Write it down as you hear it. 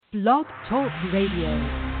Blog Talk Radio.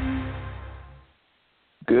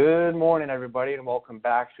 Good morning, everybody, and welcome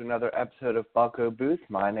back to another episode of Bucko Booth.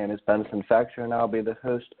 My name is Benson Fexer, and I'll be the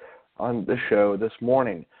host on the show this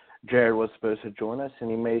morning. Jared was supposed to join us,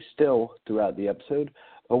 and he may still throughout the episode,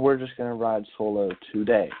 but we're just going to ride solo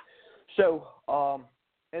today. So,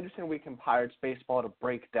 interesting week in Pirates baseball to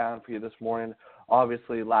break down for you this morning.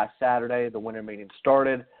 Obviously, last Saturday, the winter meeting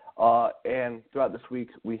started, and throughout this week,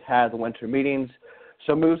 we had the winter meetings.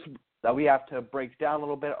 So moves that we have to break down a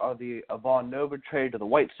little bit are the Ivan Nova trade to the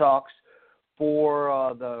White Sox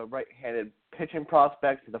for the right-handed pitching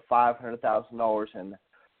prospect to the $500,000 in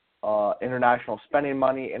international spending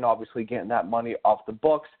money, and obviously getting that money off the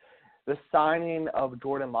books. The signing of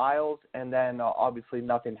Jordan Lyles, and then obviously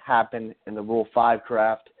nothing happened in the Rule 5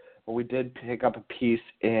 draft, but we did pick up a piece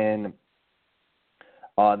in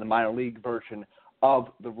the minor league version of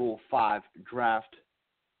the Rule 5 draft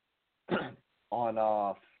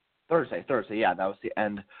on Thursday, yeah, that was the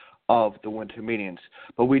end of the winter meetings.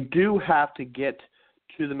 But we do have to get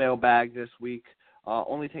to the mailbag this week,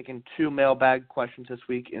 only taking 2 mailbag questions this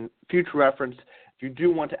week. In future reference, if you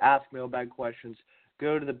do want to ask mailbag questions,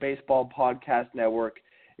 go to the Baseball Podcast Network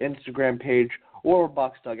Instagram page or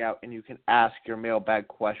Bucks Dugout, and you can ask your mailbag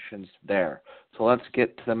questions there. So let's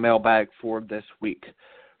get to the mailbag for this week.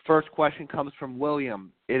 First question comes from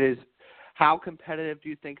William. It is, how competitive do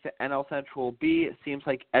you think the NL Central will be? It seems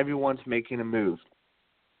like everyone's making a move.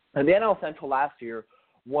 And the NL Central last year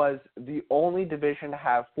was the only division to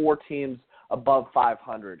have 4 teams above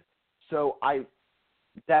 500. So I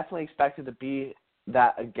definitely expected to be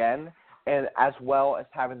that again, and as well as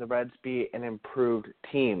having the Reds be an improved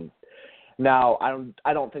team. Now,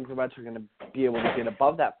 I don't think the Reds are going to be able to get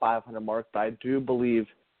above that 500 mark, but I do believe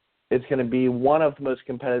it's going to be one of the most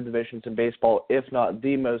competitive divisions in baseball, if not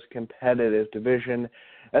the most competitive division.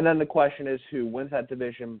 And then the question is, who wins that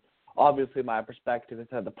division? Obviously, my perspective is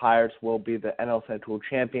that the Pirates will be the NL Central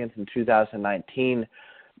champions in 2019.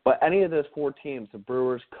 But any of those 4 teams, the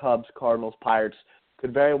Brewers, Cubs, Cardinals, Pirates,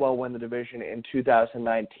 could very well win the division in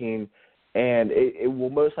 2019. And it will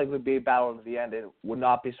most likely be a battle to the end. It would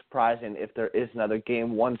not be surprising if there is another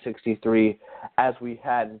game 163 as we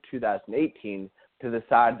had in 2018 to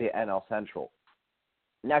decide the NL Central.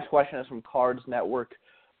 Next question is from Cards Network.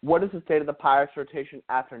 What is the state of the Pirates rotation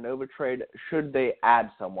after Nova trade? Should they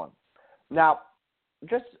add someone? Now,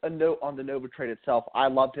 just a note on the Nova trade itself. I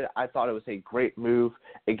loved it. I thought it was a great move.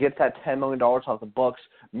 It gets that $10 million off the books,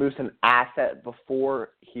 moves an asset before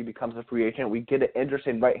he becomes a free agent. We get an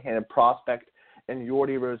interesting right-handed prospect in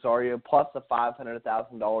Yordy Rosario, plus the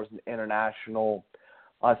 $500,000 in international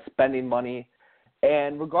spending money.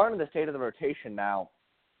 And regarding the state of the rotation now,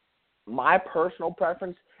 my personal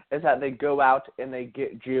preference is that they go out and they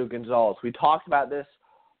get Gio Gonzalez. We talked about this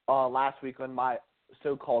last week on my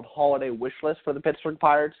so-called holiday wish list for the Pittsburgh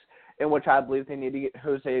Pirates, in which I believe they need to get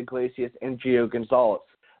Jose Iglesias and Gio Gonzalez.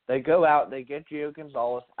 They go out, they get Gio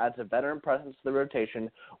Gonzalez as a veteran presence to the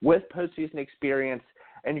rotation with postseason experience,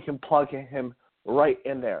 and you can plug him right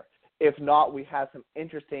in there. If not, we have some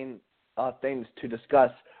interesting things to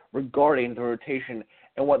discuss regarding the rotation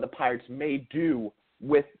and what the Pirates may do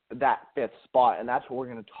with that 5th spot, and that's what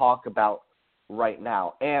we're going to talk about right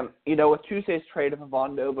now. And, with Tuesday's trade of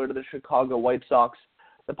Ivan Nova to the Chicago White Sox,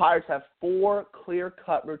 the Pirates have 4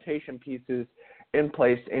 clear-cut rotation pieces in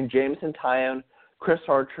place in Jameson Taillon, Chris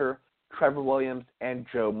Archer, Trevor Williams, and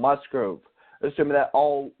Joe Musgrove, assuming that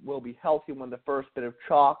all will be healthy when the first bit of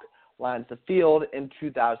chalk lines the field in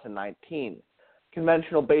 2019.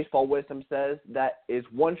 Conventional baseball wisdom says that is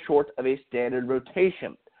one short of a standard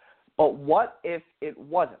rotation. But what if it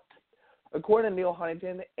wasn't? According to Neil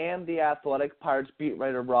Huntington and the Athletic Pirates beat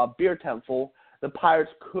writer Rob Biertempfel, the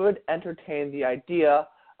Pirates could entertain the idea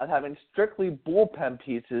of having strictly bullpen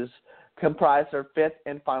pieces comprise their 5th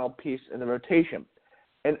and final piece in the rotation.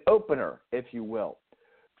 An opener, if you will.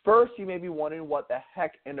 First, you may be wondering what the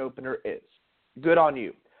heck an opener is. Good on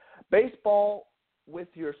you. Baseball with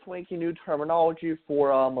your swanky new terminology for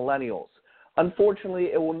millennials.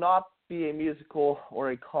 Unfortunately, it will not be a musical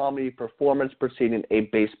or a comedy performance preceding a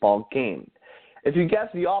baseball game. If you guess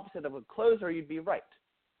the opposite of a closer, you'd be right.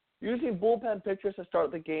 Using bullpen pitchers to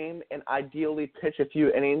start the game and ideally pitch a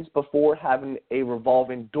few innings before having a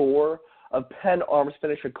revolving door of pen arms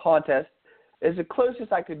finish a contest is the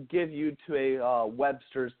closest I could give you to a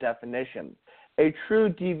Webster's definition, a true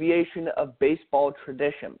deviation of baseball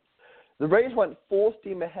tradition. The Rays went full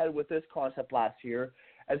steam ahead with this concept last year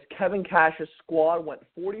as Kevin Cash's squad went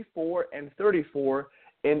 44-34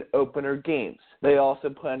 in opener games. They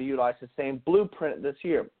also plan to utilize the same blueprint this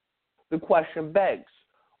year. The question begs,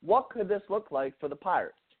 what could this look like for the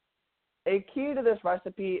Pirates? A key to this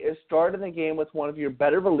recipe is starting the game with one of your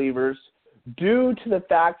better relievers due to the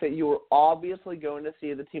fact that you are obviously going to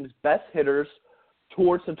see the team's best hitters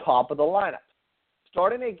towards the top of the lineup.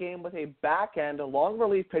 Starting a game with a back-end, long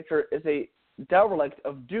relief pitcher is a derelict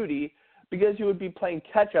of duty because you would be playing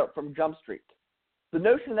catch-up from Jump Street. The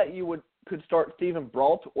notion that you could start Steven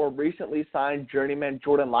Brault or recently signed journeyman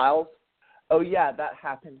Jordan Lyles, oh yeah, that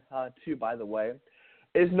happened too, by the way,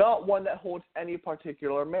 is not one that holds any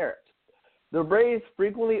particular merit. The Rays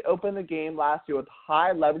frequently opened the game last year with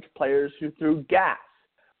high-leverage players who threw gas,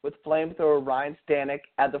 with flamethrower Ryan Stanek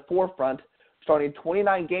at the forefront, starting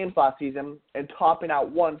 29 games last season and topping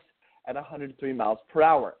out once at 103 miles per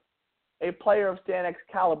hour. A player of Stanek's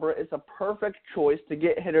caliber is a perfect choice to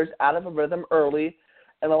get hitters out of a rhythm early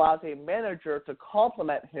and allows a manager to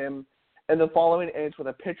complement him in the following innings with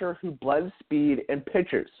a pitcher who blends speed and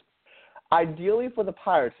pitches. Ideally for the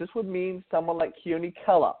Pirates, this would mean someone like Keone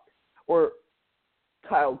Kela or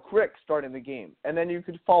Kyle Crick starting the game, and then you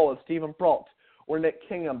could follow Steven Brault or Nick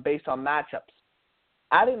Kingham based on matchups.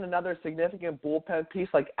 Adding another significant bullpen piece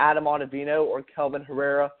like Adam Ottavino or Kelvin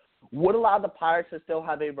Herrera would allow the Pirates to still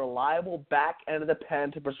have a reliable back end of the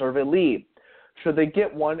pen to preserve a lead, should they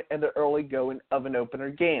get one in the early going of an opener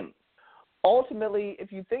game. Ultimately,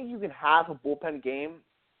 if you think you can have a bullpen game,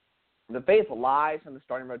 the faith lies in the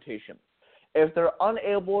starting rotation. If they're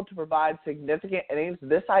unable to provide significant innings,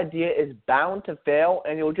 this idea is bound to fail,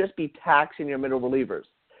 and you'll just be taxing your middle relievers.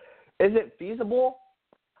 Is it feasible?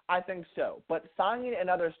 I think so. But signing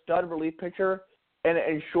another stud relief pitcher and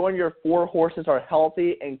ensuring your four horses are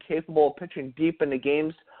healthy and capable of pitching deep into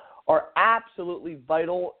games are absolutely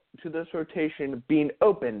vital to this rotation being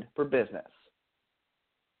opened for business.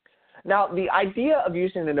 Now, the idea of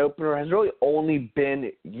using an opener has really only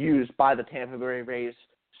been used by the Tampa Bay Rays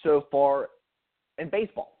so far in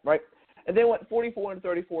baseball, right? And they went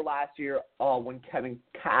 44-34 last year when Kevin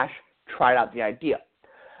Cash tried out the idea.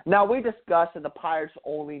 Now, we discussed that the Pirates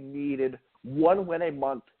only needed one win a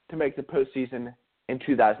month to make the postseason in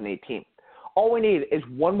 2018. All we need is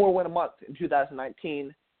one more win a month in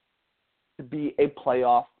 2019 to be a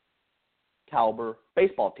playoff caliber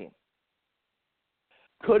baseball team.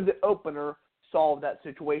 Could the opener solve that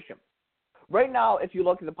situation? Right now, if you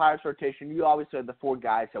look at the Pirates rotation, you obviously have the four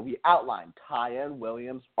guys that we outlined, Tyen,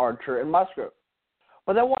 Williams, Archer, and Musgrove.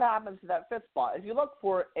 But then what happens to that fifth spot? If you look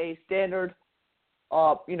for a standard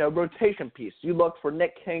rotation piece, you look for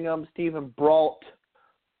Nick Kingham, Steven Brault,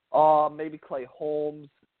 maybe Clay Holmes,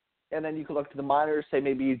 and then you could look to the minors, say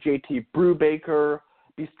maybe JT Brubaker,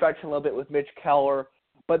 be stretching a little bit with Mitch Keller.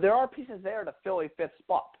 But there are pieces there to fill a fifth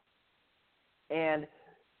spot. And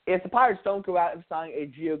if the Pirates don't go out and sign a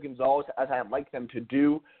Gio Gonzalez, as I'd like them to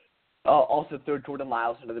do, also throw Jordan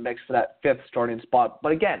Lyles into the mix for that fifth starting spot.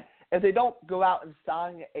 But again, if they don't go out and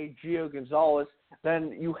sign a Gio Gonzalez,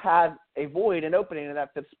 then you have a void, an opening in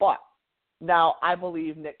that fifth spot. Now, I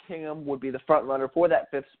believe Nick Kingham would be the front runner for that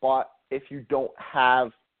fifth spot if you don't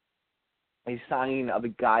have a signing of a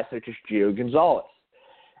guy such as Gio Gonzalez.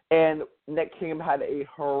 And Nick Kingham had a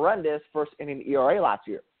horrendous first inning ERA last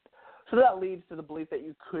year. So that leads to the belief that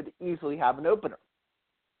you could easily have an opener.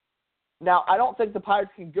 Now, I don't think the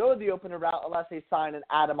Pirates can go the opener route unless they sign an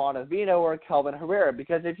Adam Ottavino or a Kelvin Herrera,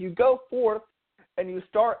 because if you go fourth and you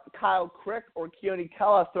start Kyle Crick or Keone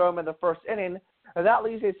Kela, throw him in the first inning, that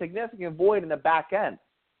leaves a significant void in the back end.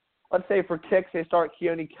 Let's say for kicks they start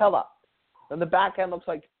Keone Kela. Then the back end looks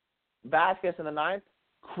like Vasquez in the ninth,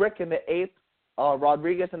 Crick in the eighth,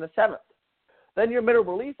 Rodriguez in the seventh. Then your middle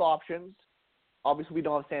relief options, obviously we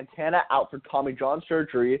don't have Santana out for Tommy John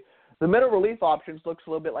surgery. The middle relief options looks a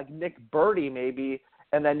little bit like Nick Birdie maybe,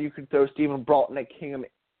 and then you could throw Steven Brault, Nick Kingham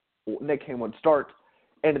would start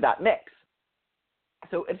into that mix.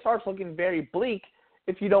 So it starts looking very bleak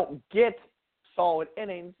if you don't get solid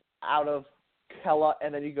innings out of Kela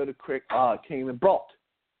and then you go to Kingham and Brault.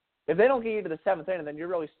 If they don't get you to the seventh inning, then you're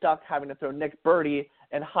really stuck having to throw Nick Birdie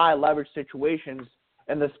in high leverage situations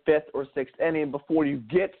in this fifth or sixth inning before you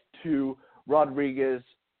get to Rodriguez,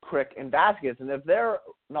 Crick, and Vasquez. And if they're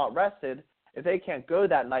not rested, if they can't go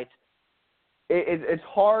that night, it's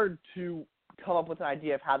hard to come up with an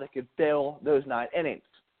idea of how they could fill those 9 innings.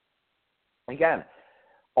 Again,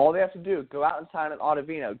 all they have to do, go out and sign an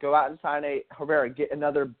Ottavino, go out and sign a Herrera, get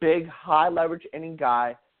another big high-leverage inning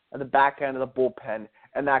guy at the back end of the bullpen,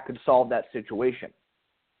 and that could solve that situation.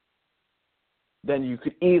 Then you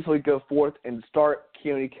could easily go forth and start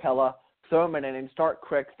Keone Kela, throw him in an inning, start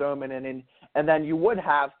Crick, throw him in an inning, and then you would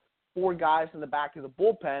have 4 guys in the back of the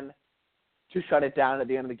bullpen to shut it down at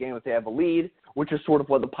the end of the game if they have a lead, which is sort of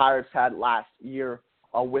what the Pirates had last year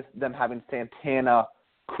with them having Santana,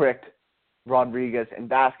 Crick, Rodriguez, and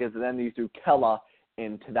Vasquez, and then you threw Kela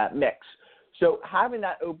into that mix. So having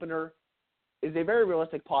that opener is a very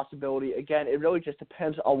realistic possibility. Again, it really just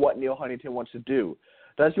depends on what Neil Huntington wants to do.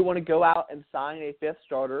 Does he want to go out and sign a fifth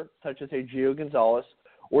starter, such as a Gio Gonzalez,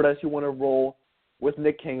 or does he want to roll with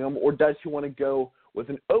Nick Kingham, or does he want to go with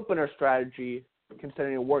an opener strategy,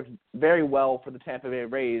 considering it worked very well for the Tampa Bay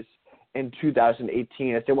Rays in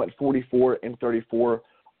 2018 as they went 44-34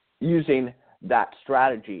 using that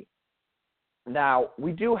strategy? Now,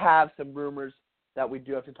 we do have some rumors that we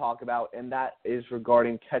do have to talk about, and that is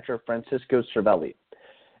regarding catcher Francisco Cervelli.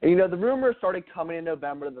 And, the rumors started coming in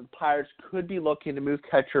November that the Pirates could be looking to move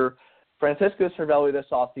catcher Francisco Cervelli this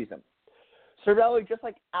offseason. Cervelli, just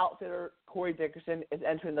like outfitter Corey Dickerson, is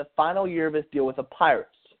entering the final year of his deal with the Pirates.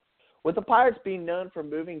 With the Pirates being known for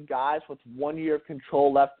moving guys with 1 year of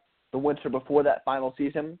control left the winter before that final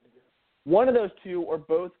season, one of those two or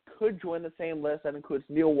both could join the same list that includes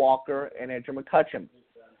Neil Walker and Andrew McCutchen.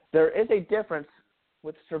 There is a difference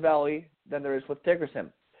with Cervelli than there is with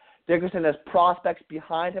Dickerson. Dickerson has prospects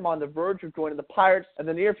behind him on the verge of joining the Pirates in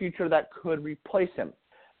the near future that could replace him.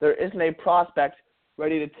 There isn't a prospect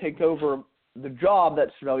ready to take over the job that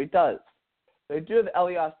Cervelli does. They do have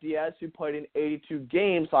Elias Diaz, who played in 82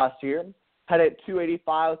 games last year, had a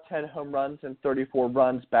 .285, 10 home runs, and 34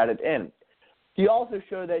 runs batted in. He also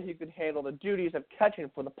showed that he could handle the duties of catching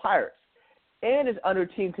for the Pirates and is under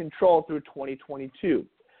team control through 2022.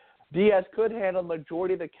 Diaz could handle the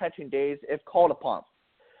majority of the catching days if called upon.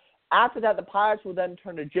 After that, the Pirates will then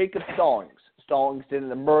turn to Jacob Stallings. Stallings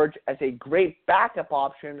didn't emerge as a great backup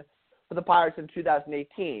option for the Pirates in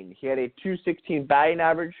 2018. He had a .216 batting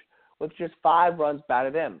average with just 5 runs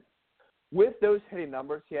batted in. With those hitting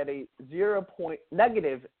numbers, he had a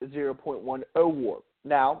negative 0.10 WAR.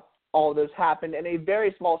 Now, all of those happened in a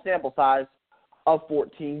very small sample size of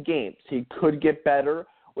 14 games. He could get better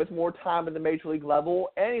with more time at the major league level,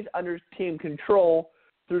 and he's under team control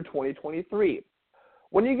through 2023.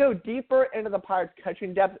 When you go deeper into the Pirates'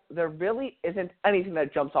 catching depth, there really isn't anything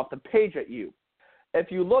that jumps off the page at you.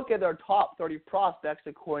 If you look at their top 30 prospects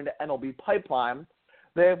according to MLB Pipeline,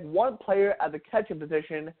 they have one player at the catching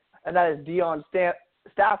position, and that is Deion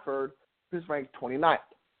Stafford, who's ranked 29th.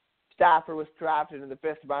 Stafford was drafted in the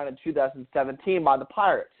 5th round in 2017 by the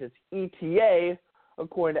Pirates. His ETA,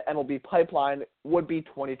 according to MLB Pipeline, would be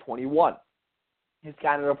 2021. His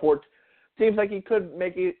scouting report seems like he could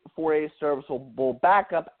make it for a serviceable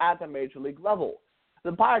backup at the major league level.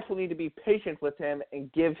 The Pirates will need to be patient with him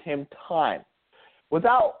and give him time.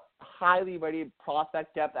 Without highly rated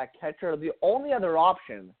prospect depth at catcher, the only other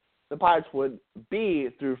option the Pirates would be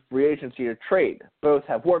through free agency or trade. Both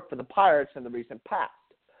have worked for the Pirates in the recent past.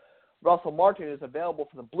 Russell Martin, who is available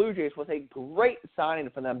for the Blue Jays, was a great signing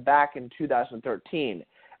for them back in 2013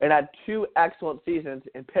 and had 2 excellent seasons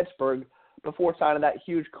in Pittsburgh before signing that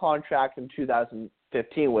huge contract in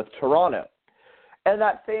 2015 with Toronto. And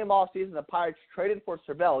that same offseason, the Pirates traded for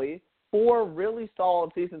Cervelli, 4 really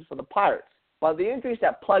solid seasons for the Pirates. But the injuries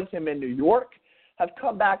that plagued him in New York have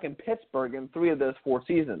come back in Pittsburgh in 3 of those 4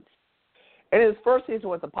 seasons. In his first season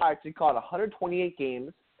with the Pirates, he caught 128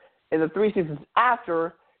 games. In the 3 seasons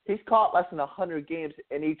after, he's caught less than 100 games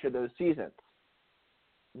in each of those seasons.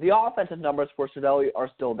 The offensive numbers for Cervelli are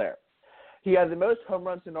still there. He had the most home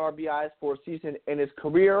runs and RBIs for a season in his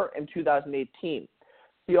career in 2018.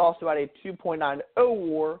 He also had a 2.90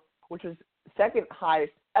 WAR, which is second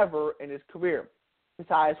highest ever in his career. His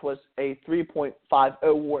highest was a 3.50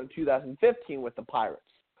 WAR in 2015 with the Pirates.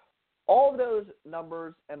 All of those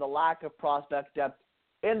numbers and the lack of prospect depth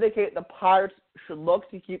indicate the Pirates should look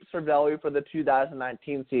to keep Cervelli for the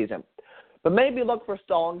 2019 season, but maybe look for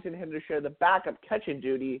Stallings and him to share the backup catching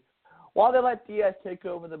duty while they let Diaz take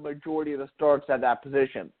over the majority of the starts at that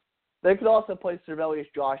position. They could also place Cervelli as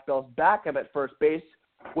Josh Bell's backup at first base,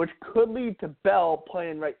 which could lead to Bell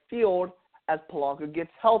playing right field as Polanco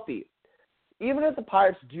gets healthy. Even if the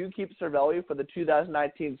Pirates do keep Cervelli for the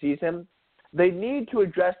 2019 season, they need to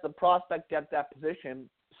address the prospect depth at position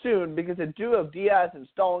soon because a duo of Diaz and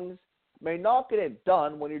Stallings may not get it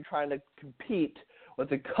done when you're trying to compete with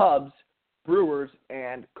the Cubs, Brewers,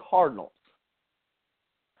 and Cardinals.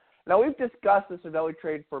 Now, we've discussed the Cervelli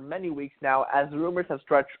trade for many weeks now as the rumors have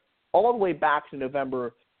stretched all the way back to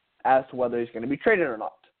November as to whether he's going to be traded or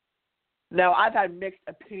not. Now, I've had mixed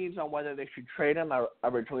opinions on whether they should trade him. I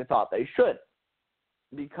originally thought they should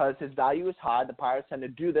because his value is high. The Pirates tend to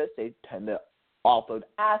do this. They tend to offload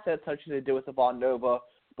assets such as they did with Ivan Nova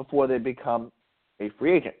before they become a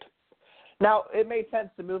free agent. Now, it made sense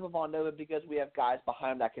to move Ivan Nova because we have guys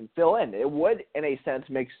behind him that can fill in. It would, in a sense,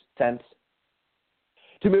 make sense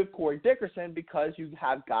to move Corey Dickerson because you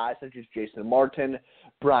have guys such as Jason Martin,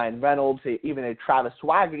 Brian Reynolds, even a Travis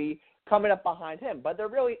Swaggerty coming up behind him. But there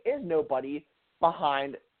really is nobody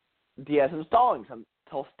behind Diaz and Stallings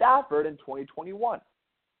until Stafford in 2021.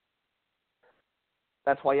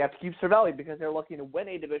 That's why you have to keep Cervelli, because they're looking to win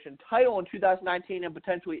a division title in 2019 and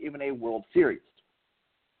potentially even a World Series.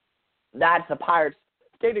 That's the Pirates'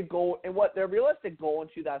 stated goal and what their realistic goal in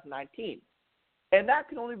 2019. And that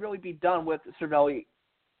can only really be done with Cervelli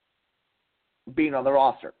being on the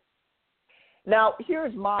roster. Now,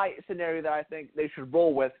 here's my scenario that I think they should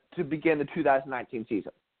roll with to begin the 2019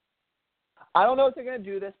 season. I don't know if they're going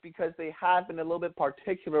to do this because they have been a little bit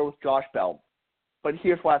particular with Josh Bell, but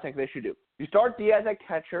here's what I think they should do. You start Diaz at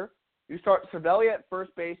catcher, you start Cervelli at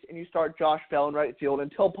first base, and you start Josh Bell in right field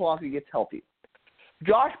until Polanco gets healthy.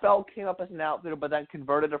 Josh Bell came up as an outfielder, but then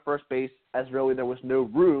converted to first base as really there was no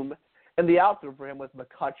room in the outfield for him with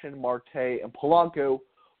McCutchen, Marte, and Polanco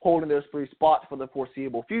holding those three spots for the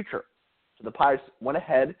foreseeable future. So the Pirates went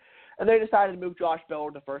ahead, and they decided to move Josh Bell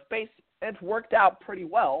to first base, and it's worked out pretty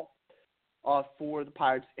well for the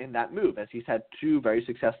Pirates in that move, as he's had two very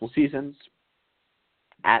successful seasons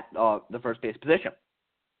at the first base position.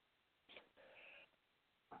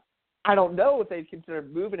 I don't know if they'd consider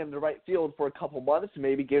moving him to right field for a couple months,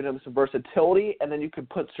 maybe giving him some versatility, and then you could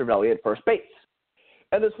put Cervelli at first base.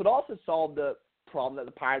 And this would also solve the problem that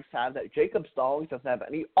the Pirates have, that Jacob Stallings doesn't have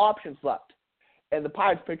any options left. And the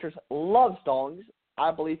Pirates pitchers love Stallings.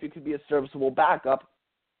 I believe he could be a serviceable backup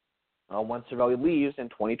once Cervelli leaves in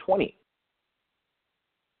 2020.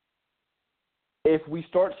 If we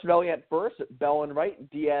start Cervelli at first, Bell and right,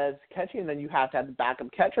 Diaz catching, then you have to have the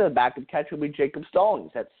backup catcher. The backup catcher will be Jacob Stallings.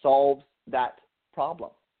 That solves that problem.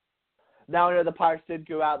 Now, I know the Pirates did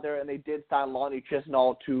go out there and they did sign Lonnie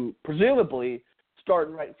Chisenhall to presumably start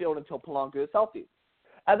in right field until Polanco is healthy.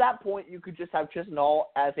 At that point, you could just have Chisenhall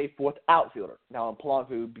as a fourth outfielder. Now, when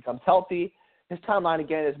Polanco becomes healthy, his timeline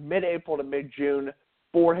again is mid-April to mid-June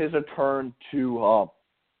for his return to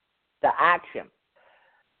the action.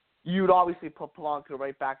 You'd obviously put Polanco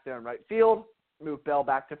right back there in right field, move Bell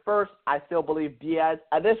back to first. I still believe Diaz,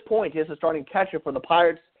 at this point, is the starting catcher for the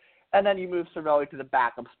Pirates, and then you move Cervelli to the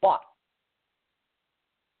backup spot.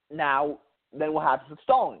 Now, then what happens with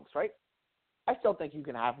Stallings, right? I still think you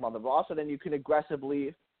can have him on the roster, then you can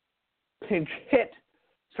aggressively pinch hit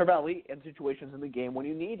Cervelli in situations in the game when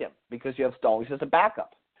you need him, because you have Stallings as a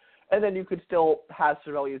backup. And then you could still have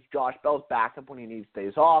Cervelli as Josh Bell's backup when he needs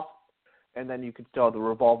days off. And then you could still have the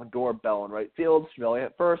revolving door, Bell in right field, Cervelli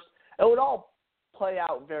at first. It would all play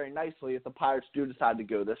out very nicely if the Pirates do decide to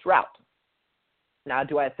go this route. Now,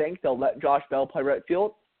 do I think they'll let Josh Bell play right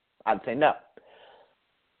field? I'd say no.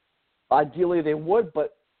 Ideally, they would,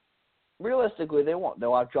 but realistically, they won't.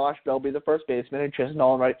 They'll have Josh Bell be the first baseman and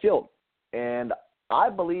Chisenhall in right field. And I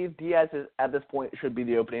believe Diaz at this point should be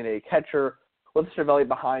the opening day catcher with Cervelli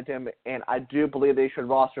behind him. And I do believe they should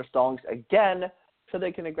roster Stallings again, so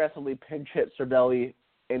they can aggressively pinch hit Cervelli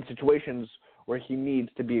in situations where he needs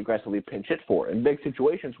to be aggressively pinch hit for. In big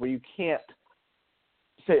situations where you can't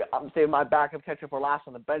say, I'm saying my backup catcher for last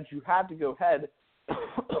on the bench, you have to go ahead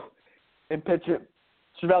and pinch hit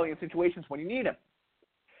Cervelli in situations when you need him.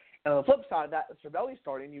 And on the flip side of that, if Cervelli's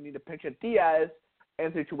starting, you need to pinch hit Diaz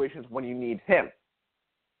in situations when you need him.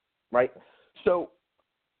 Right? So,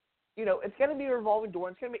 it's going to be a revolving door.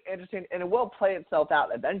 It's going to be interesting, and it will play itself out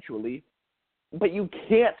eventually. But you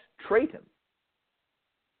can't trade him.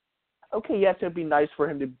 Okay, yes, it would be nice for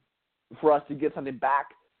us to get something back,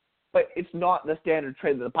 but it's not the standard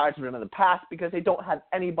trade that the Pirates have done in the past because they don't have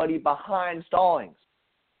anybody behind Stallings.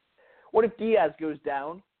 What if Diaz goes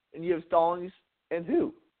down and you have Stallings and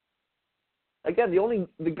who? Again,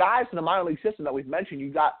 the guys in the minor league system that we've mentioned,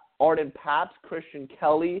 you got Arden Paps, Christian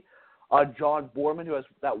Kelly, John Borman, who has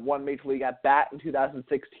that one major league at bat in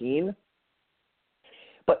 2016.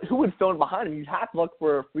 But who would fill in behind him? You'd have to look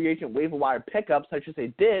for a free agent waiver wire pickup, such as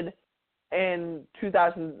they did in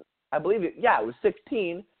 2000, I believe it was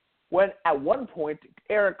 16, when at one point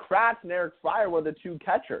Eric Kratz and Eric Fryer were the two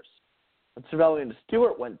catchers. And Cervelli and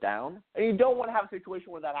Stewart went down. And you don't want to have a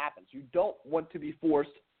situation where that happens. You don't want to be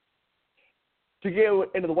forced to go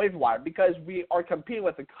into the waiver wire because we are competing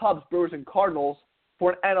with the Cubs, Brewers, and Cardinals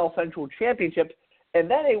for an NL Central championship and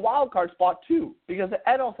then a wild card spot too, because the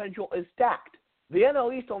NL Central is stacked. The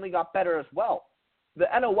NL East only got better as well. The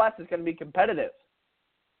NL West is going to be competitive.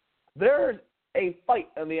 There's a fight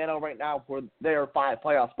in the NL right now for their 5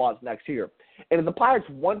 playoff spots next year. And if the Pirates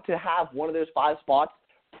want to have one of those 5 spots,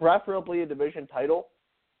 preferably a division title,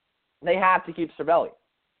 they have to keep Cervelli.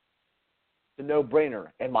 It's a no-brainer,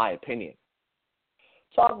 in my opinion.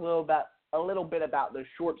 Talk a little bit about the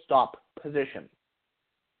shortstop position.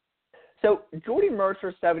 So Jordy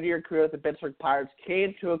Mercer's 7-year career with the Pittsburgh Pirates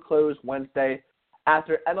came to a close Wednesday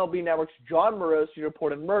after MLB Network's John Morosi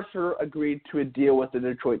reported Mercer agreed to a deal with the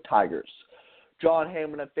Detroit Tigers. John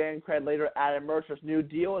Heyman of FanCred later added Mercer's new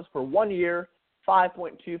deal is for 1 year,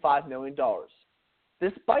 $5.25 million.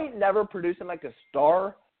 Despite never producing like a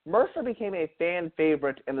star, Mercer became a fan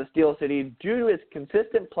favorite in the Steel City due to his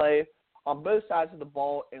consistent play on both sides of the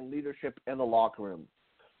ball and leadership in the locker room.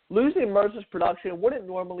 Losing Mercer's production wouldn't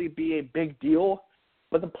normally be a big deal,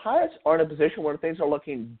 but the Pirates are in a position where things are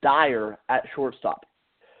looking dire at shortstop.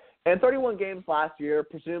 In 31 games last year,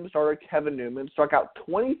 presumed starter Kevin Newman struck out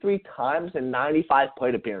 23 times in 95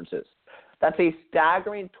 plate appearances. That's a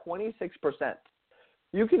staggering 26%.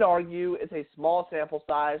 You can argue it's a small sample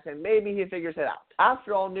size, and maybe he figures it out.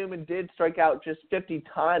 After all, Newman did strike out just 50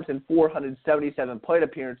 times in 477 plate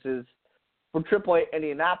appearances for AAA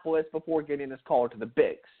Indianapolis before getting his call to the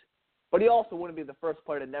bigs. But he also wouldn't be the first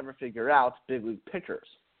player to never figure out big league pitchers.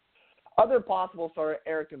 Other possible starter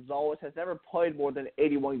Eric Gonzalez has never played more than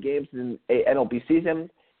 81 games in an MLB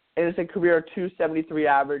season and is a career .273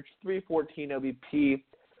 average, .314 OBP,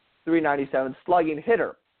 .397 slugging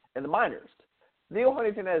hitter in the minors. Neil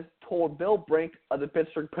Huntington has told Bill Brink of the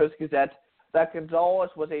Pittsburgh Post-Gazette that Gonzalez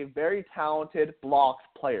was a very talented blocks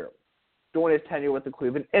player during his tenure with the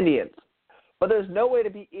Cleveland Indians. But there's no way to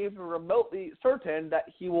be even remotely certain that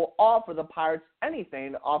he will offer the Pirates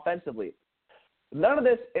anything offensively. None of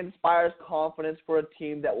this inspires confidence for a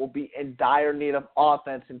team that will be in dire need of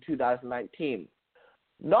offense in 2019.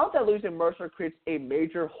 Not that losing Mercer creates a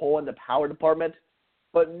major hole in the power department,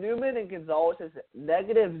 but Newman and Gonzalez's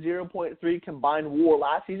negative 0.3 combined WAR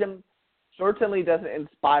last season certainly doesn't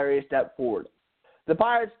inspire a step forward. The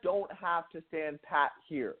Pirates don't have to stand pat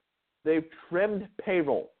here. They've trimmed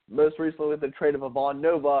payroll, most recently with the trade of Ivan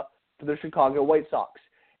Nova to the Chicago White Sox,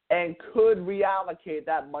 and could reallocate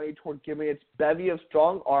that money toward giving its bevy of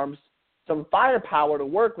strong arms some firepower to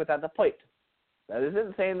work with at the plate. That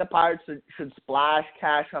isn't saying the Pirates should splash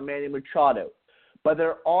cash on Manny Machado, but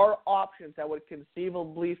there are options that would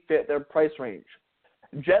conceivably fit their price range.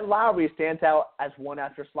 Jed Lowry stands out as one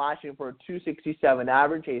after slashing for a .267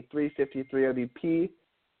 average, a .353 OBP,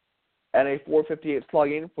 and a .458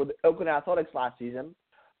 slugging for the Oakland Athletics last season,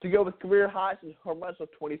 to go with career highs in home runs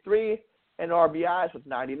with 23 and RBIs with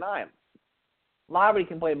 99. Lowry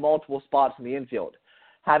can play multiple spots in the infield,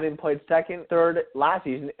 having played second, third last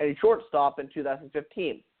season, and a shortstop in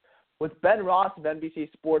 2015. With Ben Ross of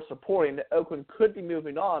NBC Sports reporting that Oakland could be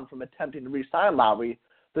moving on from attempting to re-sign Lowry,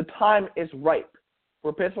 the time is ripe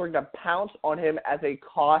for Pittsburgh to pounce on him as a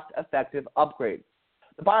cost-effective upgrade.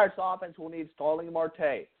 The Pirates' offense will need Starling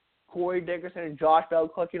Marte, Corey Dickerson, and Josh Bell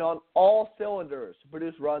clicking on all cylinders to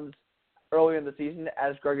produce runs early in the season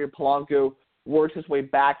as Gregory Polanco works his way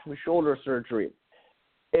back from shoulder surgery.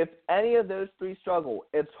 If any of those three struggle,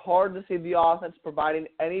 it's hard to see the offense providing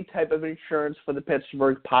any type of insurance for the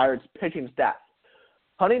Pittsburgh Pirates pitching staff.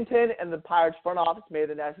 Huntington and the Pirates front office made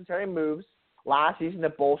the necessary moves last season to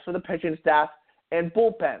bolster the pitching staff and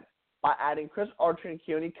bullpen by adding Chris Archer and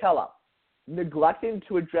Keone Kela. Neglecting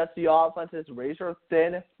to address the offense's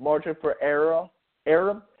razor-thin margin for error,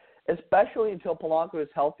 especially until Polanco is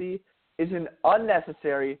healthy, is an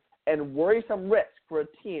unnecessary and worrisome risk for a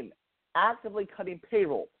team actively cutting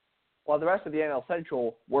payroll while the rest of the NL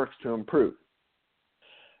Central works to improve.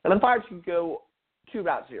 And the Pirates can go two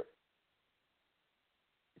routes here.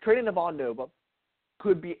 Trading Ivan Nova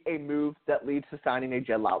could be a move that leads to signing a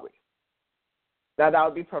Jed Lowry. Now, that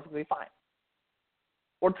would be perfectly fine.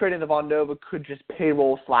 Or trading Ivan Nova could just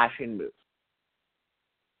payroll slashing move.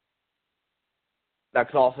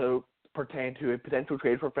 That could also pertain to a potential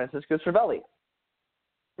trade for Francisco Cervelli.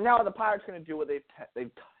 Now, are the Pirates going to do what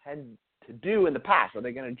they've tend to do in the past? Are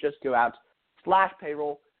they going to just go out, slash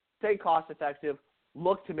payroll, stay cost-effective,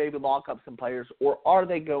 look to maybe lock up some players, or are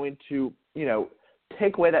they going to,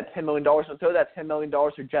 take away that $10 million and throw that $10 million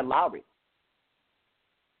to Jed Lowry?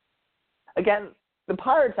 Again, the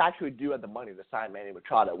Pirates actually do have the money to sign Manny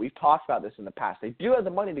Machado. We've talked about this in the past. They do have the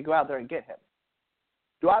money to go out there and get him.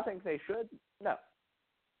 Do I think they should? No.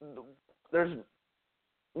 There's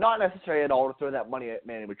not necessary at all to throw that money at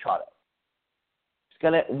Manny Machado. He's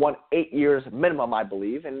going to want 8 years minimum, I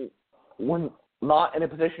believe, and we're not in a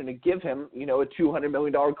position to give him, a $200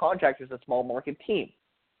 million contract as a small market team.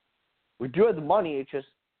 We do have the money, it just,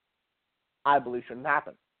 I believe, shouldn't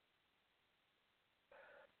happen.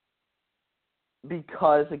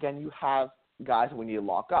 Because, again, you have guys that we need to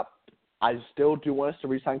lock up. I still do want us to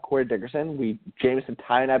re-sign Corey Dickerson. Jameson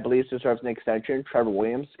Tynan, I believe, deserves an extension. Trevor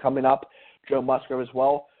Williams coming up. Joe Musgrove as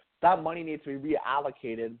well. That money needs to be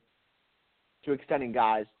reallocated to extending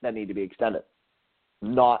guys that need to be extended,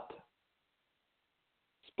 not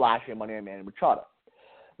splashing money on Manny Machado.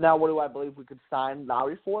 Now, what do I believe we could sign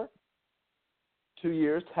Lowry for? 2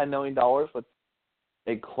 years, $10 million with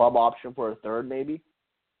a club option for a third, maybe.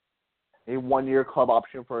 A 1-year club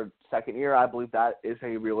option for a second year. I believe that is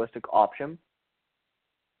a realistic option.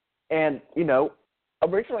 And,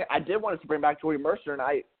 originally I did want us to bring back Jordy Mercer, and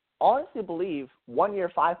I honestly believe 1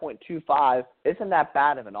 year, $5.25 isn't that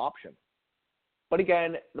bad of an option. But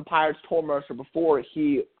again, the Pirates told Mercer before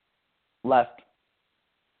he left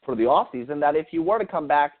for the offseason that if he were to come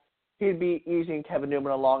back, he'd be easing Kevin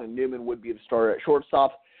Newman along, and Newman would be the starter at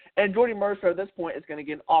shortstop. And Jordy Mercer at this point is going to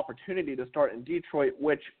get an opportunity to start in Detroit,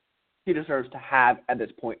 which he deserves to have at this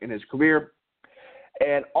point in his career.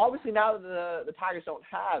 And obviously now that the Tigers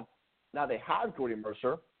they have Jordy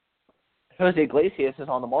Mercer, Jose Iglesias is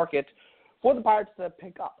on the market for the Pirates to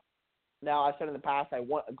pick up. Now, I've said in the past I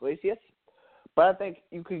want Iglesias, but I think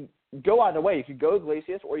you could go either way. You could go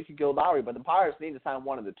Iglesias or you could go Lowry, but the Pirates need to sign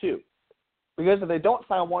one of the two. Because if they don't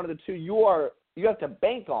sign one of the two, you have to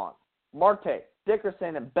bank on Marte,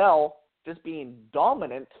 Dickerson, and Bell just being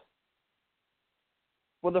dominant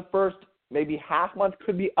for the first maybe half month,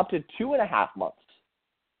 could be up to 2.5 months.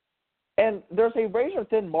 And there's a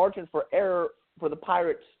razor-thin margin for error for the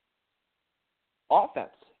Pirates' offense.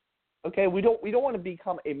 Okay, we don't want to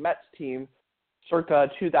become a Mets team circa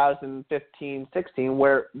 2015-16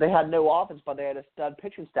 where they had no offense, but they had a stud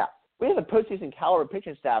pitching staff. We have a postseason caliber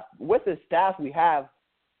pitching staff. With the staff we have,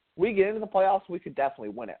 we get into the playoffs, we could definitely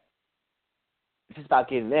win it. It's just about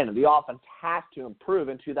getting in. And the offense has to improve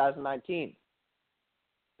in 2019.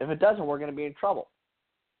 If it doesn't, we're going to be in trouble.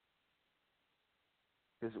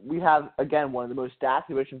 Because we have, again, one of the most stacked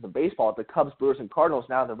divisions of baseball, the Cubs, Brewers, and Cardinals.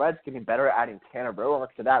 Now the Reds getting better at adding Tanner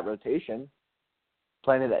Roark to that rotation.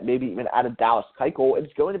 Planning that maybe even added Dallas Keuchel.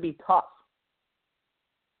 It's going to be tough.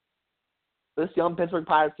 This young Pittsburgh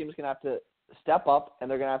Pirates team is going to have to step up, and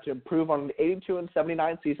they're going to have to improve on the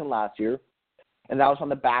 82-79 season last year, and that was on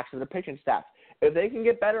the backs of the pitching staff. If they can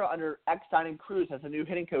get better under Eckstein and Cruz as the new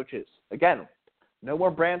hitting coaches, again, no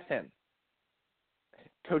more Branson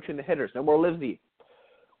coaching the hitters, no more Livesey.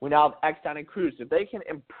 We now have Eckstein and Cruz. If they can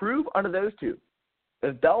improve under those two,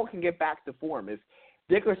 if Bell can get back to form, if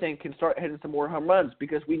Dickerson can start hitting some more home runs,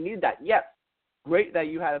 because we need that. Yes, great that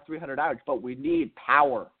you had a 300 average, but we need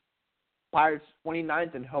power. Pirates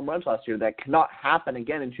 29th in home runs last year. That cannot happen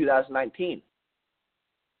again in 2019.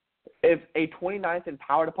 If a 29th in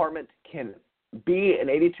power department can be an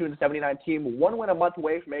 82-79 team, 1 win a month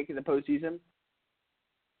away from making the postseason,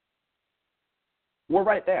 we're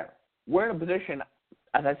right there. We're in a position,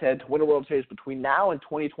 as I said, to win a World Series between now and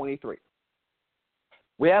 2023.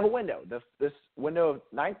 We have a window, this window of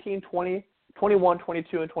 19, 20, 21,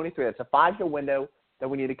 22, and 23. That's a 5-year window that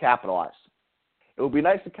we need to capitalize. It would be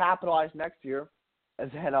nice to capitalize next year, as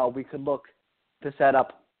then we could look to set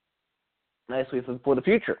up nicely for the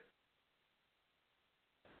future.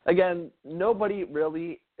 Again, nobody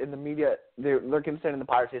really in the media, they're considering the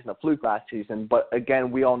Pirates season a fluke last season, but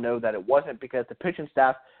again, we all know that it wasn't, because the pitching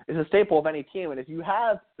staff is a staple of any team, and if you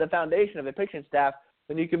have the foundation of a pitching staff,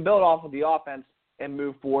 then you can build off of the offense and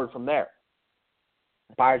move forward from there.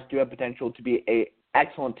 The Pirates do have potential to be an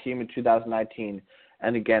excellent team in 2019,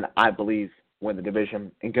 and again, I believe win the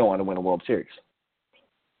division and go on to win a World Series.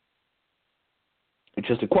 It's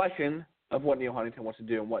just a question of what Neil Huntington wants to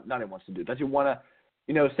do and what Nunny wants to do. Does he want to,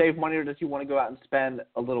 save money, or does he want to go out and spend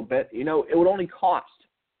a little bit? It would only cost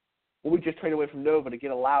what we just traded away from Nova to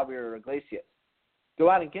get a Lowry or Iglesias. Go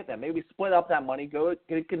out and get them. Maybe split up that money. Go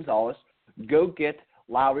get Gonzalez. Go get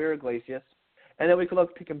Lowry or Iglesias. And then we can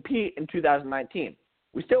look to compete in 2019.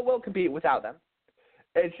 We still will compete without them.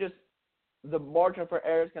 It's just the margin for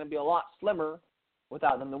error is going to be a lot slimmer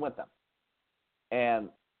without them than with them. And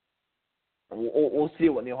we'll see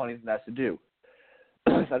what Neil Huntington has to do.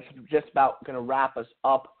 That's just about going to wrap us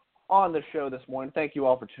up on the show this morning. Thank you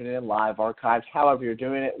all for tuning in live, archives, however you're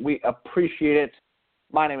doing it. We appreciate it.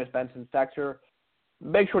 My name is Benson Spector.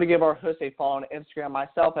 Make sure to give our host a follow on Instagram,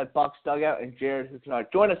 myself at Bucks Dugout, and Jared, who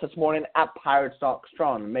cannot join us this morning, at Pirates Talk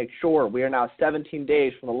Strong. Make sure we are now 17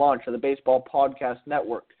 days from the launch of the Baseball Podcast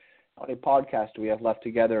Network. How many podcasts do we have left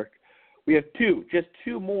together? We have just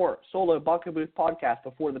two more solo Bucket Booth podcasts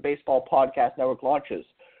before the Baseball Podcast Network launches.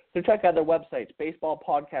 So check out their websites,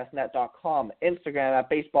 baseballpodcastnet.com, Instagram at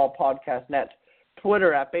baseballpodcastnet,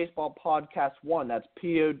 Twitter at baseballpodcast1, that's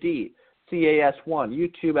PODCAS1,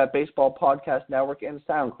 YouTube at Baseball Podcast Network, and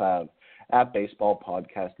SoundCloud at Baseball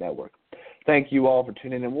Podcast Network. Thank you all for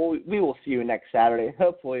tuning in. We will see you next Saturday.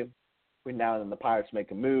 Hopefully, between now and then the Pirates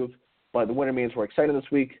make a move. But the winter means we're excited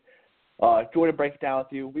this week. Enjoy to break it down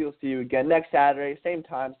with you. We will see you again next Saturday, same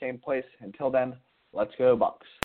time, same place. Until then, let's go Bucks.